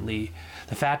desperately.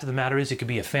 The fact of the matter is, it could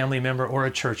be a family member or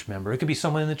a church member. It could be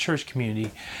someone in the church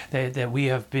community that we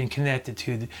have been connected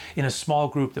to in a small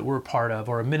group that we're a part of,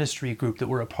 or a ministry group that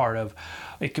we're a part of.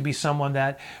 It could be someone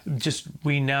that just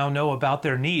we now know about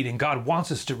their need, and God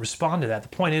wants us to respond to that. The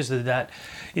point is that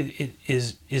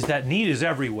that need is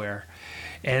everywhere.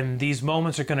 And these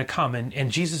moments are going to come.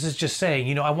 And Jesus is just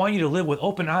saying, I want you to live with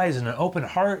open eyes and an open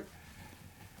heart.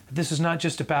 This is not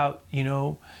just about,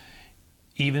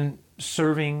 even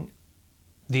serving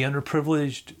the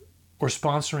underprivileged, or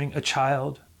sponsoring a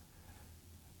child.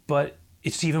 But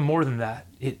it's even more than that.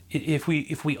 If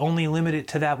we only limit it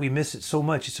to that, we miss it so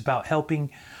much. It's about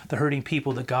helping the hurting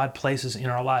people that God places in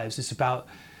our lives. It's about,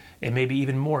 and maybe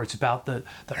even more, it's about the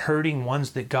hurting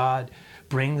ones that God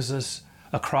brings us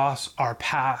across our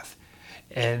path.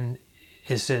 And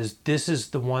it says, this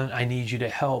is the one I need you to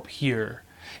help here.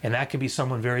 And that could be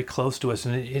someone very close to us.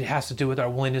 And it has to do with our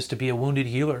willingness to be a wounded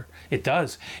healer. It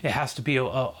does. It has to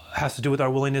do with our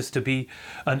willingness to be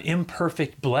an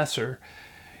imperfect blesser.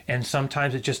 And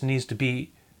sometimes it just needs to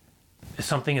be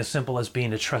something as simple as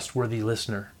being a trustworthy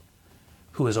listener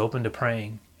who is open to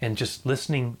praying and just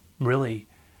listening. Really,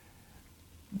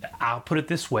 I'll put it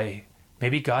this way.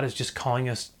 Maybe God is just calling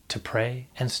us to pray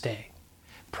and stay.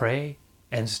 Pray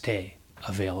and stay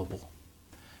available.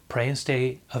 Pray and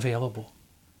stay available.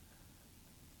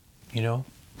 You know,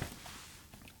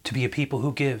 to be a people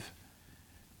who give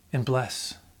and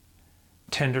bless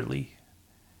tenderly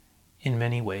in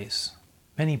many ways,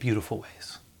 many beautiful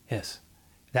ways. Yes,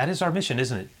 that is our mission,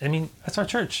 isn't it? I mean, that's our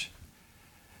church.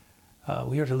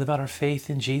 We are to live out our faith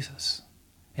in Jesus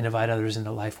and invite others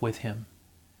into life with him.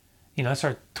 You know, that's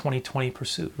our 2020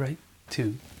 pursuit, right?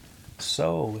 To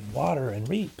sow and water and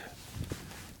reap.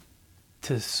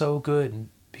 To sow good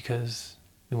because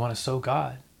we want to sow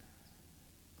God.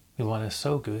 We want to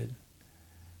sow good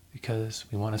because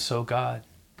we want to sow God.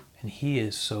 And he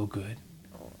is so good.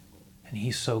 And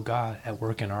he's so God at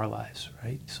work in our lives,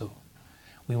 right? So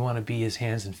we want to be his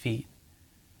hands and feet.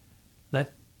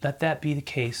 Let that be the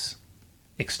case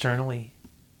externally,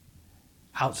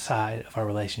 outside of our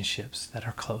relationships that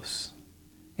are close,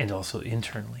 and also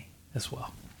internally as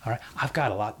well. All right, I've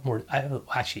got a lot more. I have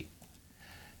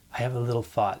a little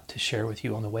thought to share with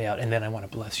you on the way out, and then I want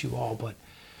to bless you all. But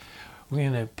we're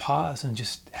going to pause and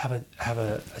just have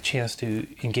a chance to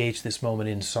engage this moment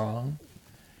in song.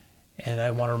 And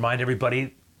I want to remind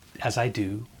everybody, as I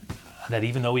do, that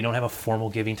even though we don't have a formal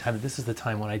giving time, this is the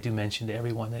time when I do mention to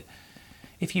everyone that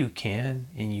if you can,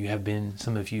 and you have been,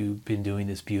 some of you been doing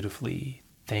this beautifully,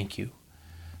 thank you.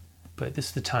 But this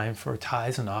is the time for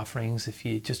tithes and offerings,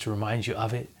 just to remind you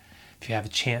of it. If you have a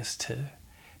chance to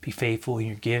be faithful in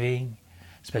your giving,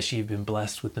 especially if you've been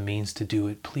blessed with the means to do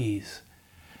it, please.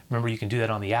 Remember, you can do that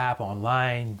on the app,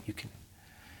 online. You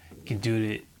can do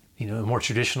it, in a more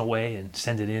traditional way and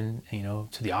send it in,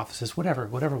 to the offices,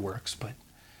 whatever works. But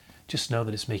just know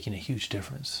that it's making a huge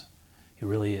difference. It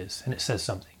really is. And it says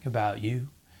something about you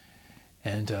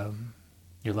and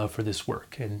your love for this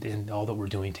work and all that we're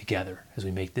doing together as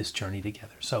we make this journey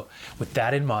together. So with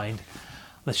that in mind,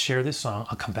 let's share this song.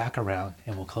 I'll come back around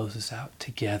and we'll close this out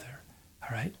together. All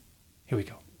right? Here we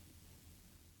go.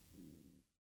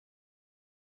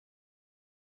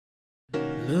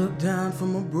 Look down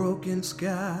from a broken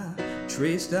sky,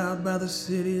 traced out by the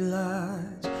city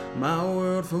lights. My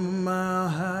world from a mile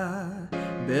high,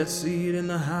 bed seat in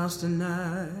the house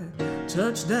tonight.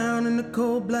 Touchdown in the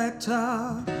cold black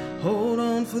top, hold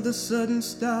on for the sudden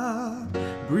stop.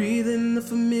 Breathe in the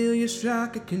familiar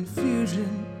shock of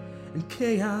confusion and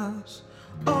chaos.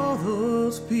 All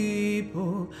those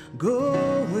people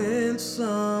going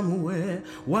somewhere.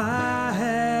 Why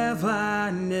have I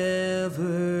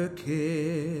never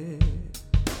cared?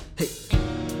 Hey.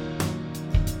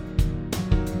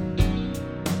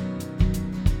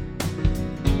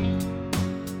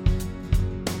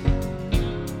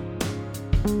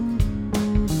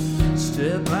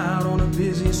 Step out on a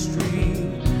busy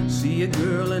street, see a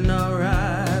girl in our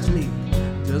eyes meet.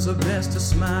 Does her best to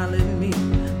smile at me,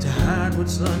 to hide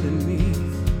what's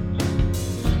underneath.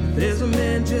 There's a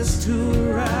man just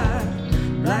to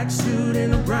arrive, black suit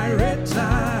and a bright red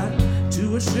tie.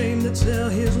 Too ashamed to tell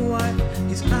his wife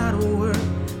he's out of work,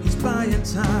 he's buying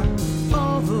time.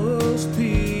 All those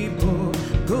people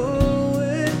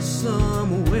going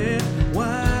somewhere.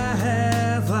 Why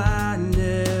have I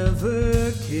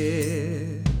never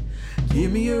cared? Give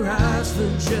me your eyes for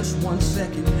just 1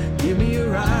 second. Give me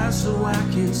your eyes so I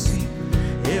can see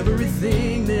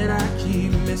everything that I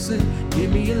keep missing. Give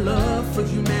me your love for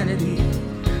humanity.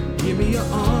 Give me your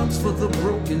arms for the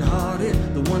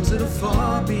brokenhearted, the ones that are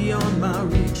far beyond my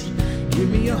reach. Give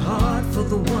me your heart for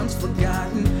the ones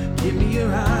forgotten. Give me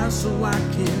your eyes so I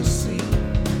can see.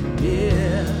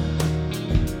 Yeah,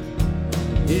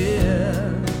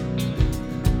 yeah,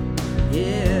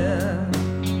 yeah.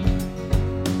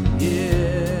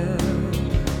 Yeah,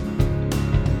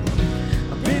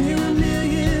 I've been here a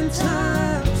million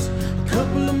times, a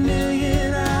couple of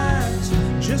million eyes,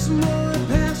 just more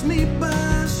passed me by.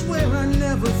 I swear I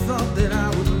never thought that I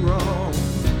was wrong.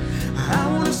 I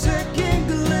want a second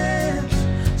glance,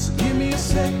 so give me a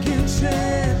second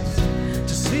chance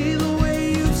to see the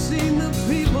way you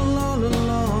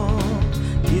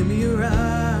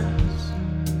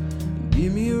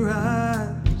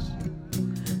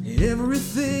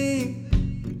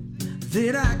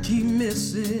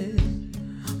missing.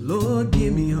 Lord,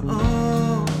 give me your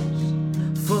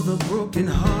arms for the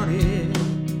brokenhearted.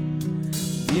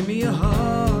 Give me your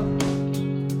heart.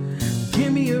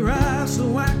 Give me your eyes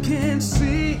so I can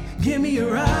see. Give me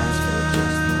your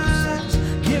eyes.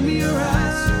 Give me your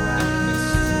eyes.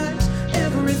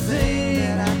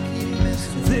 Everything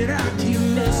that I keep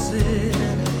missing.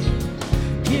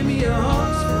 Give me your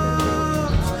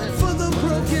heart for the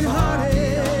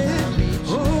brokenhearted.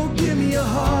 Oh, give me your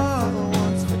heart.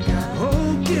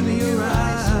 Oh, give me your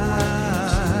eyes.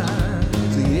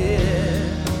 Yeah.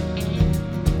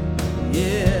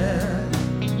 Yeah.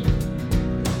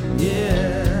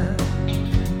 Yeah.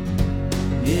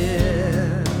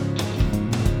 Yeah.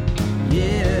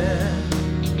 Yeah.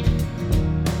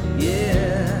 Yeah.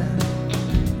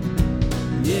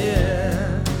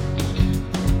 Yeah.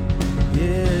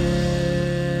 Yeah.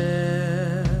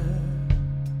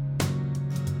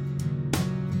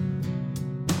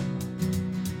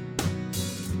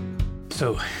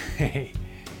 So,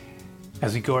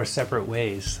 as we go our separate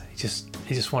ways, I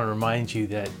just want to remind you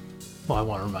that, well, I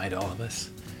want to remind all of us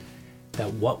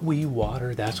that what we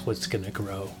water, that's what's going to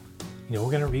grow. You know,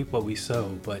 we're going to reap what we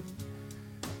sow, but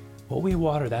what we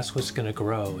water, that's what's going to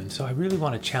grow. And so I really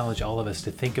want to challenge all of us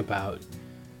to think about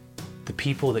the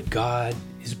people that God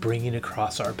is bringing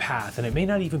across our path. And it may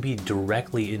not even be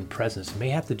directly in presence. It may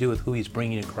have to do with who he's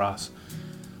bringing across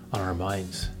on our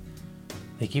minds.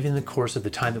 Like even in the course of the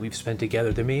time that we've spent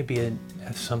together, there may be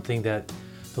something that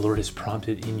the Lord has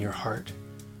prompted in your heart,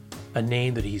 a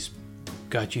name that he's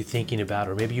got you thinking about,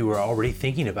 or maybe you were already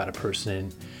thinking about a person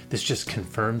and this just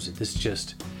confirms it. This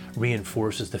just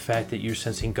reinforces the fact that you're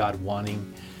sensing God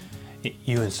wanting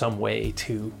you in some way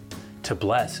to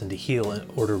bless and to heal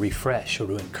or to refresh or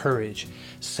to encourage.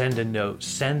 Send a note,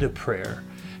 send a prayer,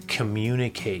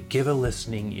 communicate, give a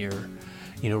listening ear,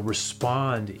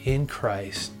 respond in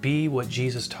Christ, be what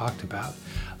Jesus talked about.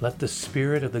 Let the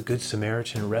Spirit of the Good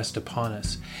Samaritan rest upon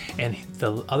us. And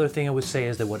the other thing I would say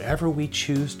is that whatever we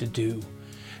choose to do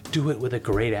it with a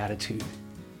great attitude,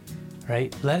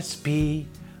 right? Let's be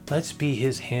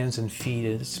his hands and feet,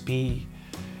 and let's be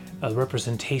a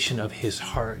representation of his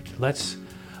heart. Let's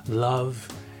love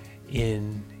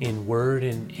in word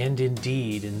and in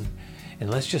deed, and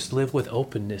let's just live with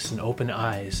openness and open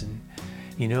eyes, and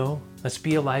let's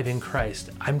be alive in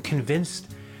Christ. I'm convinced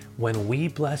when we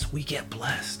bless, we get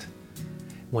blessed.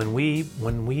 When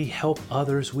we help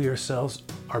others, we ourselves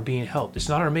are being helped. It's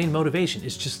not our main motivation,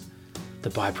 it's just the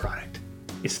byproduct.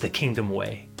 It's the kingdom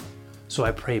way. So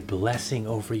I pray blessing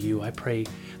over you. I pray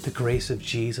the grace of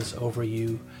Jesus over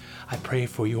you. I pray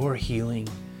for your healing,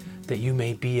 that you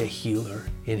may be a healer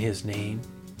in his name.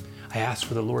 I ask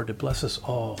for the Lord to bless us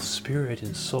all, spirit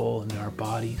and soul, and in our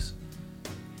bodies.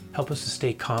 Help us to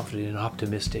stay confident and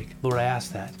optimistic. Lord, I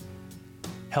ask that.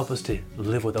 Help us to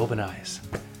live with open eyes,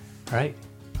 all right?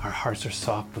 Our hearts are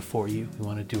soft before you. We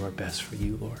want to do our best for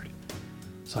you, Lord.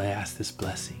 So I ask this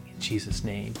blessing in Jesus'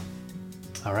 name.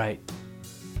 All right.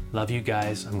 Love you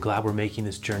guys. I'm glad we're making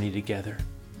this journey together.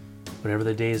 Whatever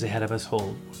the days ahead of us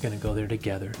hold, we're going to go there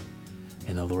together,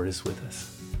 and the Lord is with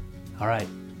us. All right.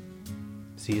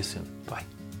 See you soon. Bye.